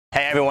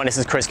Hey everyone, this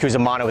is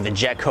Cusimano with the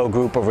Jetco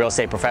Group of Real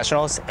Estate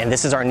Professionals, and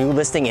this is our new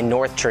listing in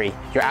Northtree.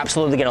 You're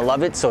absolutely gonna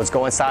love it, so let's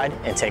go inside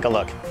and take a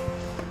look.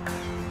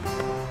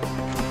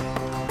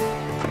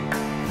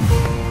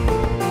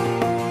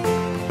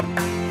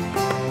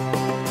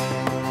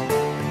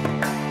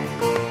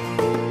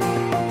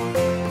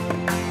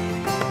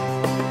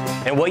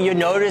 And what you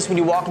notice when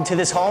you walk into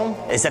this home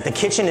is that the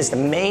kitchen is the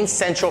main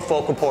central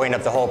focal point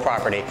of the whole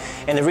property.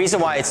 And the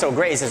reason why it's so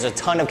great is there's a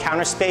ton of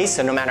counter space,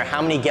 so no matter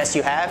how many guests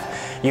you have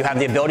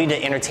the ability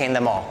to entertain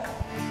them all.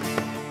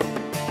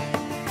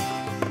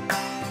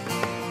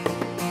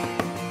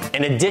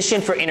 In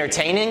addition for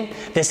entertaining,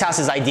 this house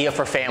is ideal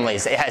for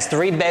families. It has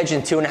 3 beds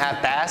and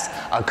 2.5 baths,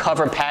 a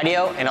covered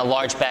patio, and a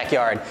large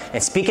backyard.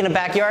 And speaking of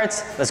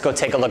backyards, let's go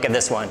take a look at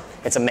this one.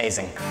 It's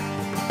amazing.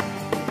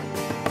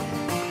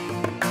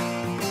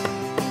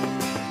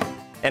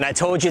 And I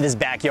told you this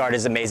backyard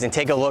is amazing.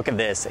 Take a look at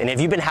this. And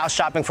if you've been house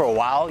shopping for a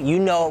while, you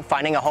know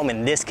finding a home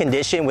in this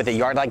condition with a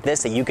yard like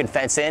this that you can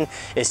fence in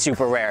is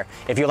super rare.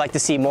 If you'd like to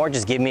see more,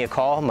 just give me a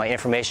call. My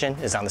information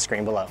is on the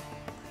screen below.